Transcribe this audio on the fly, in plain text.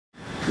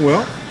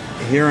Well,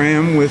 here I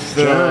am with...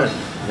 John,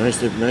 nice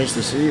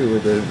to see you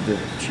with the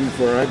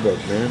G4I book,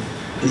 man.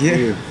 Good yeah. for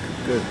you.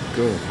 Good,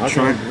 cool.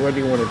 What do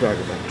you want to talk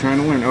about? Trying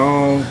to learn.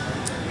 Oh,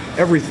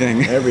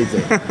 everything.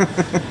 Everything.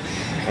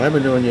 Well, I've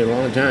been knowing you a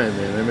long time,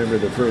 man. I remember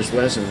the first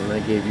lesson when I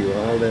gave you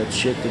all that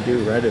shit to do,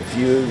 write a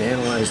fugue,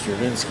 analyze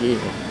Stravinsky.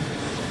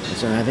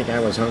 So I think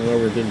I was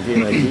hungover, didn't feel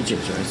like teaching,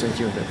 so I sent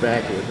you in the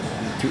back with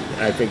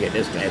I figured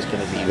this guy's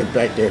going to be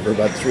back there for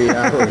about 3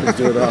 hours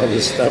doing all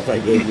this stuff I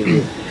gave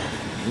you.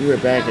 You were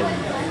back in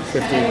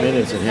 15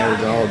 minutes and had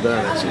it all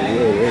done. I said,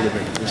 whoa, wait a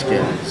minute, this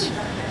guy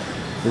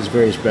is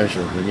very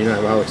special. And you know,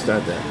 I've always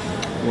thought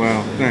that.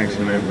 Wow, thanks.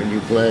 When you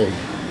play,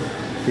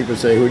 people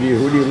say, who do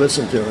you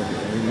listen to?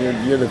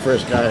 And you're the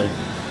first guy.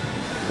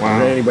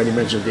 Wow. If anybody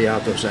mentions the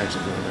alto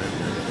saxophone,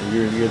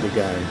 you're the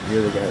guy.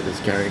 You're the guy that's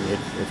carrying it.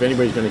 If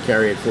anybody's going to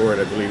carry it forward,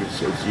 I believe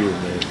it's you,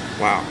 man.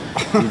 Wow.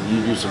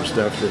 you do some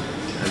stuff that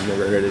I've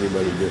never heard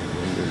anybody do.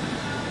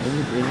 And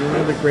you're one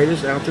of the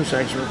greatest alto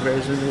saxophone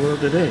players in the world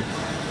today,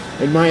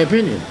 in my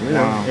opinion. You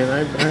know? Wow. And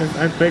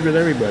I've played with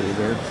everybody,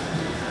 man.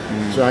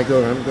 So I'm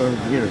going,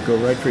 go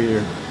right for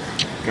your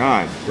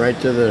God. Right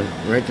to the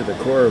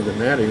core of the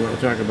matter. You want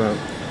to talk about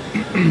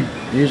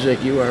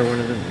music? You are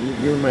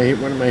you're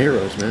one of my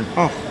heroes, man.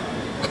 Oh.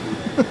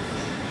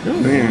 No,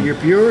 man, you're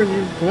pure and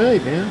you play,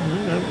 man.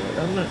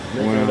 I'm not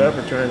making it up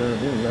or trying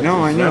to.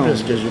 No, I know. Not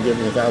just because you give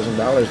me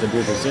 $1,000 to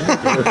do the singing.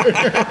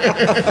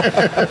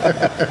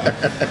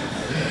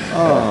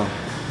 Oh,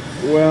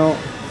 well,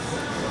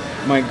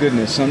 my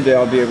goodness. Someday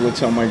I'll be able to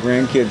tell my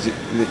grandkids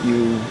that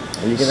you.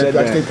 You can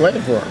actually play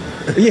it for them.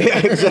 Yeah,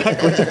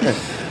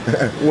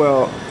 exactly.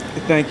 Well,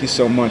 thank you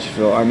so much,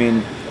 Phil. I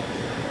mean,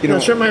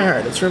 it's from my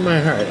heart. It's from my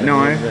heart. No,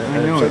 I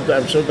know.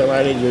 I'm so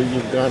delighted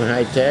you've gone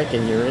high tech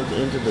and you're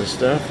into the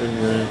stuff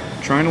and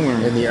trying to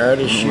learn. And the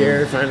artist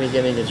share, finally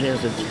getting a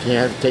chance to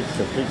take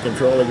complete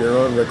control of your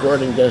own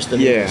recording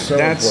destiny. Yeah, is so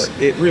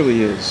important. It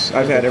really is.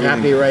 I've had everything.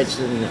 Copyrights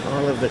and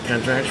all of the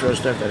contractual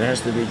stuff that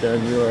has to be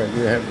done. You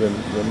have the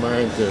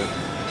mind to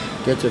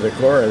get to the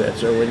core of that.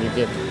 So when you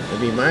get to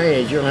be my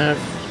age, you'll have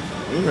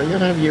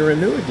your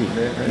annuity,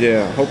 man.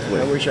 Yeah,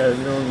 hopefully. I wish I had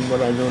known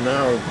what I know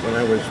now when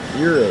I was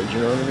your age, you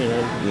know what I mean?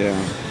 Yeah.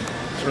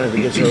 Sometimes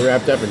we get so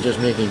wrapped up in just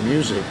making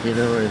music,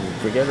 and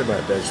forget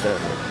about that stuff.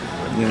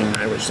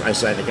 Yeah. I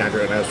signed a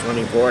contract when I was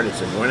 24, and he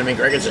said, you want to make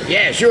records? I said,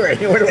 yeah, sure.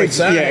 What do we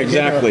sign? Yeah,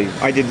 exactly.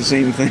 I did the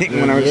same thing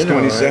when I was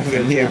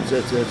 27.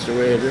 That's the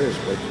way it is.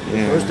 But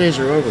those days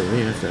are over.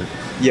 We have to...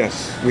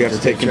 Yes, we have to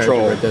take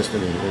control of our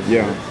destiny.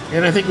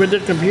 And I think with the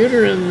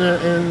computer and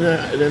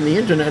the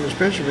internet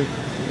especially,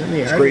 and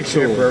the artist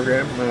share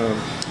program,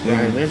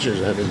 Brian Lynch has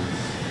had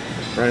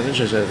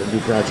a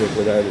new project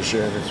with artist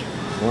share, and it's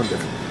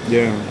wonderful.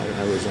 Yeah,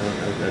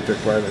 I took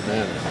part in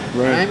that.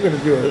 Right. I'm going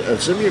to do a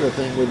similar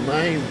thing with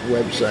my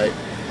website.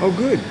 Oh,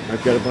 good.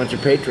 I've got a bunch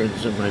of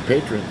patrons, and my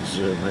patrons,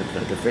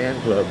 like a fan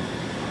club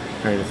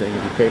kind of thing.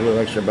 If you pay a little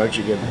extra bucks,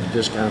 you get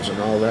discounts and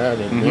all that.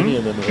 And many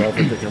of them have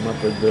offered to come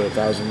up with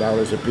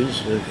 $1,000 a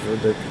piece.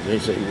 They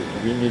say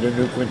we need a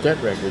new quintet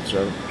record.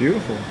 So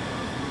beautiful.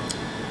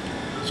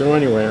 So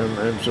anyway,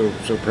 I'm so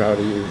proud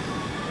of you.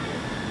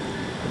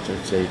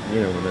 I'd say,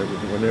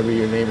 whenever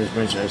your name is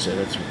mentioned, I say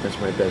that's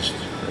my best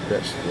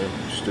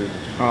student.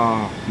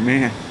 Oh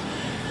man.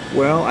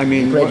 Well, I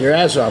mean, you played your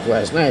ass off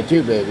last night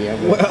too, baby.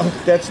 Well,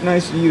 that's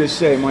nice of you to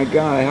say. My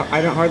God,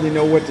 I don't hardly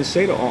know what to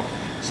say to all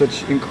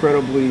such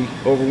incredibly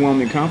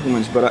overwhelming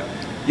compliments. But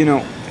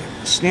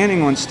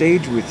standing on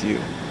stage with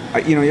you,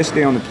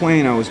 yesterday on the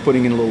plane, I was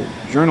putting in a little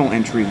journal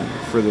entry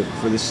for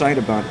the site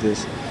about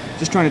this,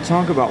 just trying to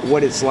talk about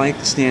what it's like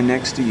to stand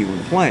next to you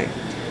and play.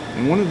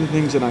 And one of the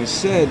things that I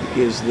said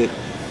is that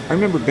I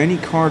remember Benny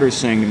Carter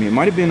saying to me, it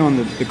might have been on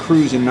the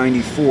cruise in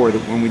 '94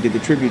 when we did the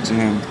tribute to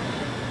him.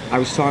 I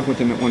was talking with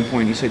him at one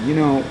point. He said,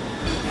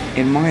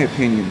 in my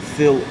opinion,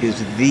 Phil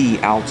is the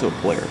alto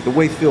player. The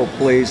way Phil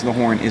plays the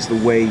horn is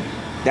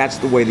that's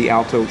the way the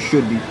alto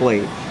should be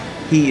played.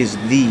 He is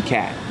the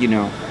cat,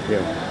 Yeah.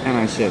 And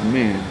I said,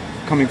 man,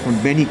 coming from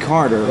Benny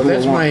Carter. Well,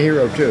 that's my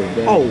hero too.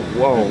 Benny. Oh,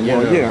 whoa,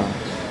 well, yeah.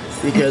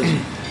 Because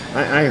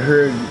I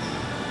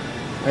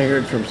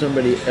heard from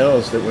somebody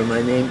else that when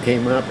my name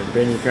came up and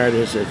Benny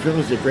Carter said, Phil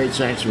is a great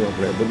saxophone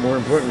player, but more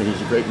importantly,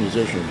 he's a great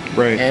musician.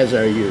 Right. As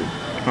are you.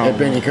 That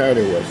Benny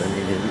Carter was. I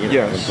mean,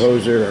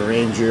 composer,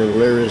 arranger,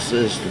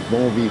 lyricist,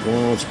 bon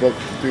vivant, spoke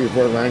 3 or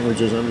 4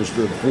 languages,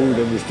 understood food,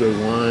 understood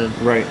wine.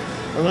 Right.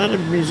 A lot of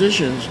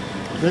musicians,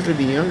 especially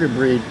the younger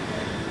breed,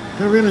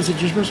 don't realize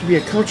that you're supposed to be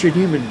a cultured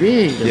human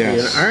being to be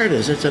an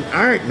artist. It's an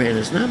art, man.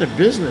 It's not a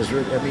business.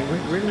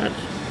 We're not...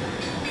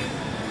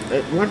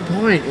 At one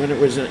point, when it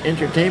was an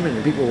entertainment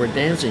and people were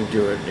dancing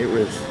to it, it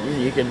was,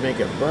 you could make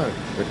a buck.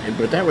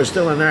 But that was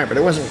still an art, but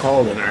it wasn't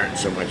called an art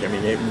so much. I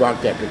mean, it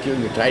walked that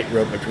peculiar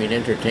tightrope between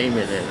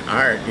entertainment and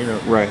art,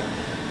 Right.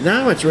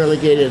 Now it's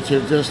relegated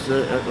to just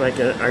like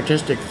an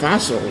artistic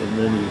fossil in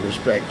many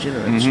respects,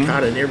 It's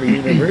taught in every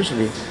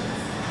university.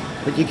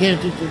 But you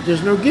can't,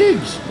 there's no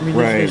gigs. I mean,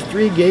 there's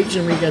 3 gigs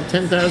and we got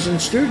 10,000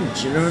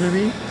 students, you know what I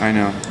mean? I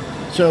know.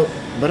 So,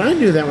 but I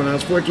knew that when I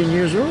was 14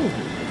 years old,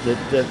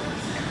 that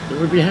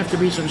there would have to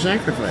be some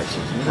sacrifices.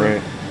 You know?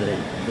 Right.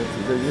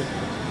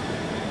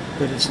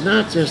 But it's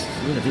not just,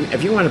 you know,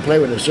 if you want to play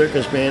with a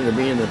circus band or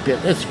be in the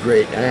pit, that's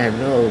great. I have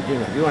no, you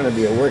know, if you want to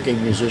be a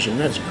working musician,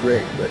 that's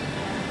great. But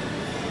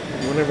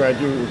whenever I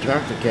do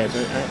talk to cats,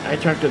 I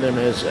talk to them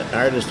as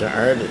artist to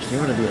artist. You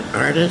want to be an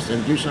artist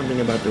and do something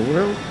about the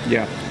world?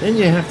 Yeah. Then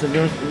you have to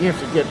know, you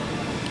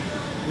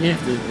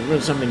have to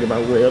learn something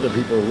about where other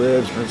people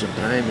live, spend some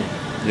time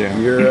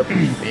in Europe,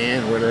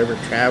 Japan, whatever,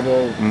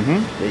 travel,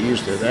 get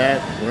used to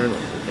that,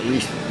 at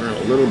least learn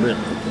a little bit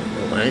of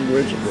the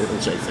language, and people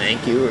say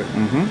thank you or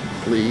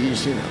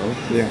please, you know.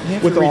 Yeah. You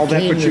have With to all that,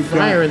 retain but your you've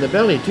fire got... in the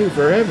belly, too,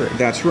 forever.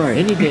 That's right.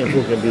 Any damn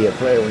fool can be a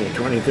player when you're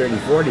 20, 30,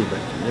 40,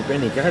 but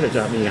Benny Carter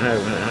taught me how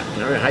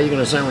you going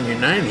to sound when you're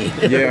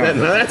 90. Yeah.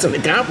 That's an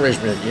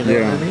accomplishment, you know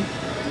what I mean?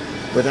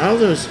 But all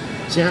those...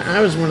 See,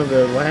 I was I'm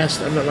the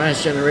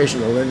last generation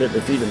that learned at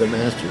the feet of the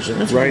masters, and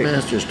that's what the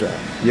masters taught.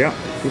 Yeah.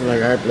 People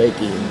like Art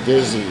Blakey and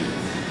Dizzy,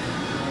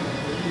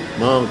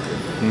 Monk,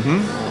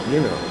 and,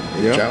 you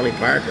know, Charlie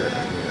Parker.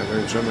 I mean, I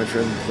learned so much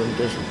from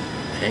just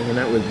hanging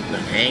out with, not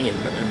hanging,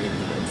 but I mean,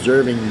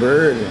 observing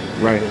Bird and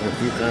having a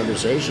few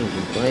conversations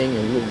and playing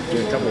and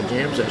doing a couple of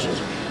jam sessions.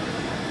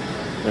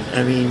 But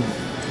I mean,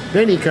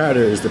 Benny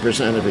Carter is the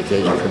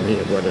personification for me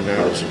of what an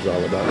artist is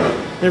all about.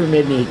 Never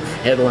made any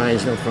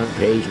headlines, no front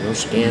page, no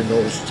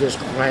scandals, just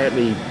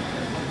quietly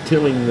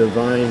tilling the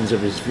vines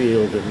of his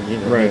field and, you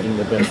know, making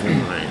the best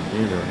wine,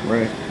 you know.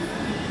 Right.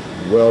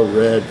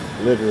 Well-read,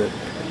 literate,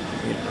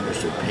 you know,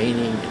 Mr.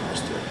 Painting,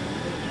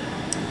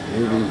 Mr.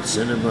 Movie,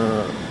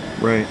 cinema,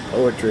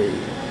 poetry.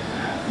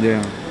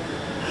 Yeah.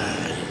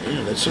 You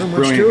know, there's so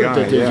much to it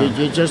that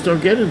you just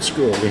don't get in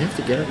school. You have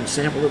to get up and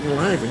sample it in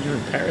life. When you're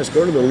in Paris,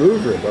 go to the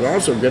Louvre, but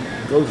also go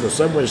to the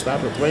subway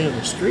stop and play in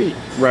the street.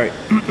 Right.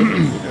 You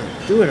know,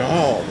 do it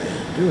all,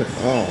 man. Do it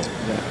all.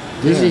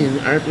 Yeah. Dizzy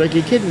and Art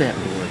Blakey kidnapped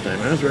me one time.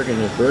 I was working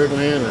at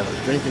Birdland. I was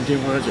drinking too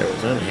much. I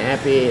was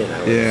unhappy, and I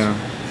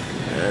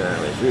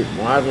was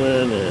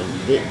remodeling, and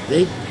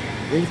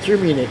they threw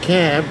me in a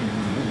cab.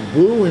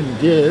 Boo and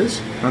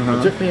Diz.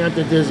 They took me out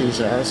to Dizzy's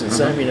house and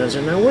sat me down and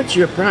said, "Now, what's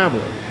your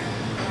problem?"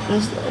 I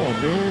said, "Oh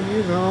man,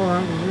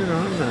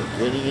 I'm not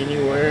getting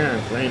anywhere.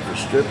 I'm playing for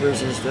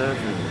strippers and stuff."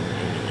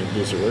 And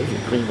he said, "Well, if you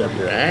cleaned up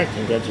your act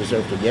and got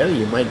yourself together,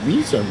 you might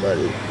be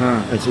somebody."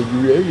 I said,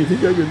 "You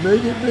think I can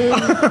make it,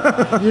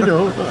 man?" You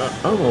know,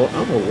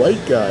 I'm a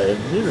white guy,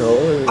 and you know,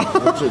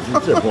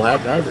 it's a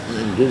black guy.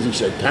 And Dizzy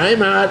said,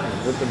 "Time out."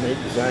 And put the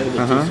make the sign of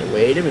the He said,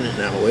 "Wait a minute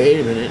now, wait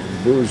a minute."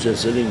 And Boo's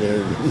just sitting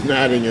there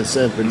nodding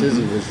assent, but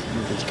Dizzy was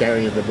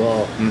carrying the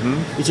ball.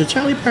 He said,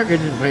 "Charlie Parker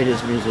didn't write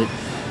his music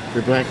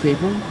for black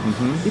people.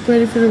 He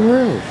played it for the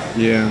world.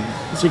 Yeah.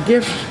 It's a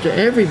gift to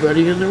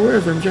everybody in the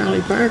world from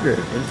Charlie Parker.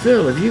 And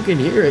Phil, if you can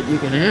hear it, you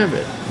can have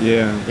it.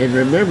 Yeah. And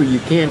remember, you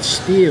can't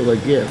steal a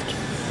gift."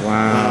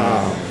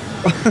 Wow.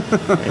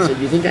 I said,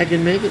 "You think I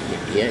can make it?"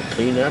 "Yeah,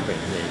 clean up and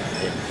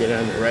get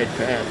on the right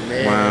path."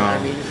 Man, Wow. I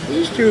mean,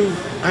 these two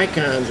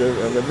icons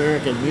of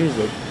American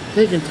music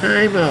taking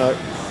time out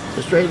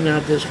to straighten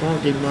out this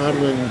honky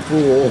modeling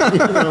fool,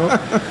 you know.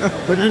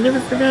 But I never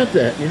forgot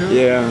that, you know.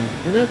 Yeah.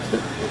 And that's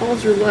all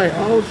through life,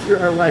 all through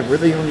our life. We're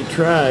the only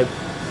tribe.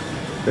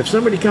 If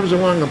somebody comes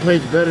along and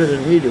plays better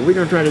than we do, we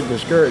don't try to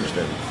discourage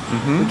them.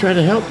 We try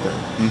to help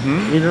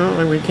them. You know,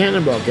 and when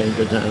Cannonball came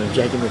to town and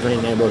Jackie McLean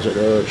and I both said,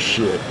 "Oh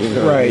shit," you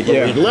know. Right. But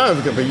Yeah. we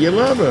love them, but you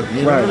love them.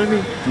 You know what I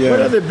mean? Yeah. What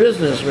other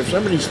business, if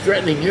somebody's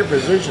threatening your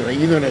position, are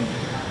you going to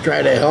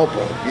try to help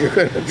him? You're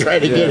going to try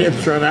to get him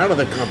thrown out of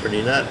the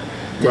company, not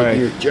take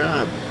your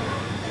job.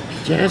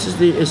 Jazz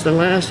is the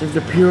last of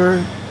the pure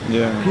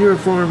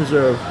forms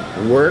of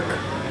work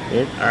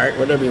and art,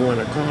 whatever you want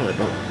to call it.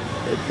 But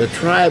the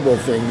tribal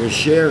thing, the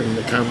sharing,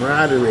 the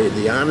camaraderie,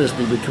 the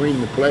honesty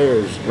between the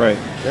players. Right.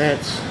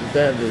 That's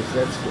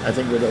I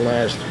think we're the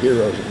last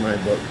heroes in my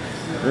book.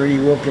 Ernie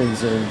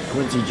Wilkins and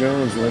Quincy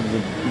Jones, when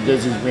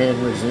Dizzy's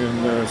band was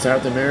in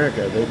South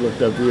America, they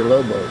looked up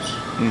Villalobos.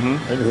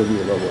 I knew who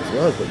Villalobos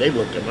was, but they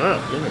looked him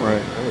up. You know,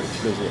 I was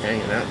busy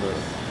hanging out in the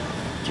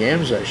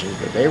jam sessions,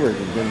 but they were,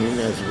 I mean,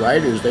 as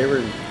writers, they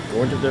were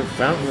going to the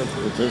fountain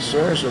of the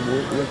source of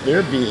what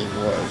their being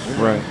was. You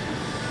know? Right.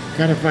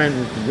 Kind of find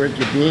where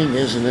your being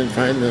is, and then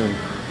find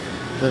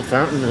the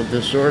fountain of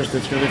the source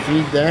that's going to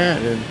feed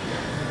that, and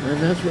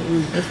that's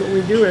what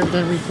we do every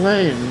time we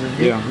play. And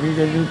we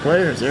meet new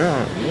players. They're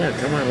all,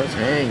 come on, let's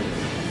hang,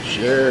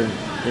 share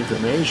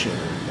information,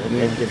 and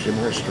that gives you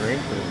more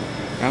strength.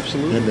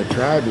 Absolutely. And the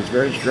tribe is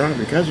very strong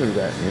because of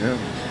that, you know.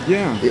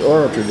 Yeah. The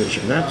oral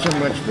tradition, not so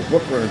much the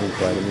book learning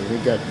part. I mean, you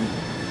can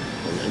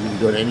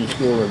go to any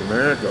school in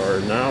America or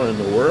now in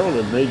the world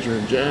and major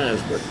in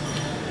jazz, but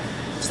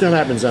it still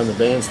happens on the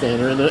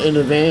bandstand or in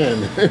the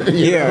van.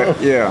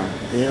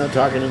 You know,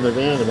 talking in the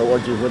van about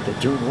what the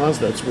tune was.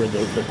 That's where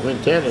the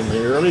quintet in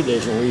the early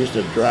days when we used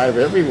to drive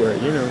everywhere,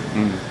 you know.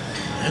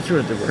 That's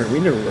what we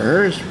never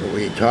rehearsed, but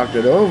we talked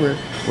it over.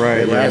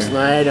 Right. Last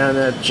night on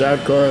that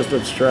shout chorus,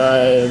 let's try,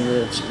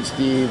 and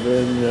Steve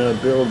and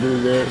Bill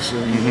do this,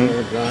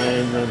 and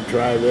Brian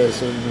try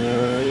this, and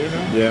you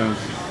know. Yeah.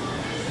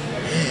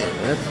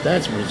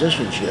 That's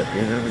musicianship,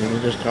 you know. You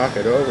can just talk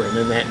it over, and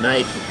then that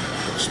night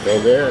it's still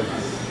there.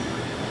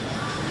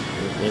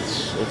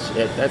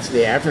 That's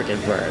the African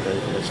part.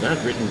 It's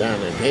not written down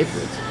on paper.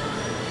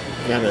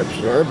 You gotta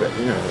absorb it,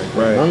 you know. Like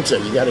Right. Monk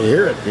said, you gotta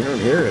hear it. If you don't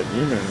hear it,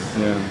 you know.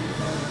 Yeah.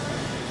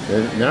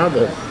 And now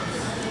the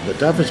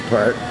toughest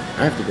part,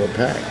 I have to go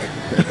pack.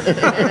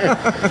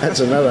 That's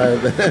another.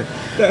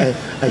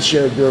 I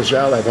showed Bill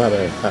Shalab how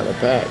to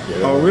pack. You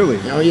know? Oh, really?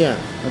 Oh, yeah.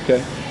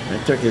 Okay. I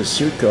took his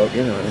suit coat,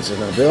 you know, and I said,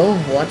 "Now, Bill,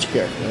 watch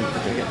carefully." I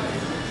took it,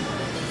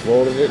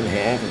 folded it in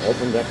half, and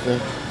opened up the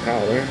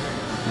collar,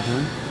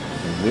 and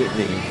with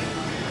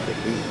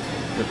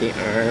the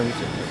arms,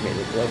 and made a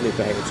lovely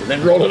package, and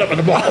then rolled it up in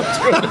a ball,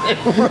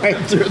 right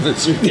through the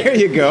suit. There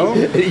you go.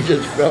 And he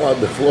just fell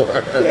on the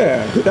floor.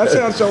 Yeah, that's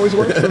how it's always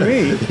worked for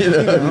me. you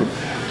know?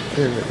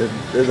 And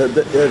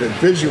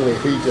visually,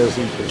 he just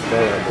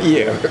fell on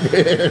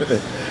the floor.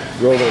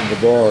 Rolled on the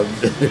ball.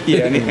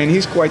 Yeah, and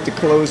he's quite the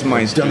clothes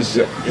meister.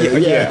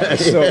 Yeah.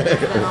 So.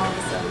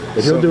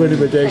 But he'll do an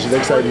imitation.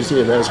 Next time you see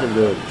him, ask him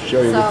to show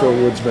you the Phil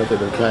Woods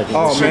method of packing.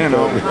 Oh man,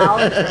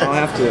 I'll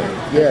have to.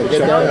 Yeah, get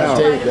that out. on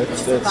tape.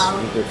 That's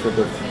for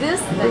the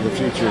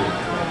future.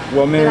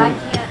 Well, man,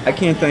 I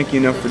can't thank you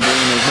enough for doing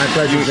this. My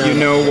pleasure, John. You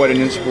know what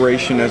an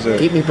inspiration as a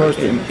Keep me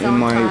posted in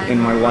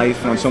my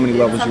life on so many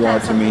levels you are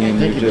to me, and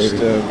Thank you're you, just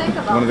baby.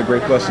 one of the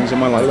great blessings of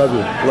my life. I love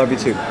you. Love you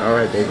too. All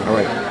right, baby. All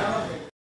right.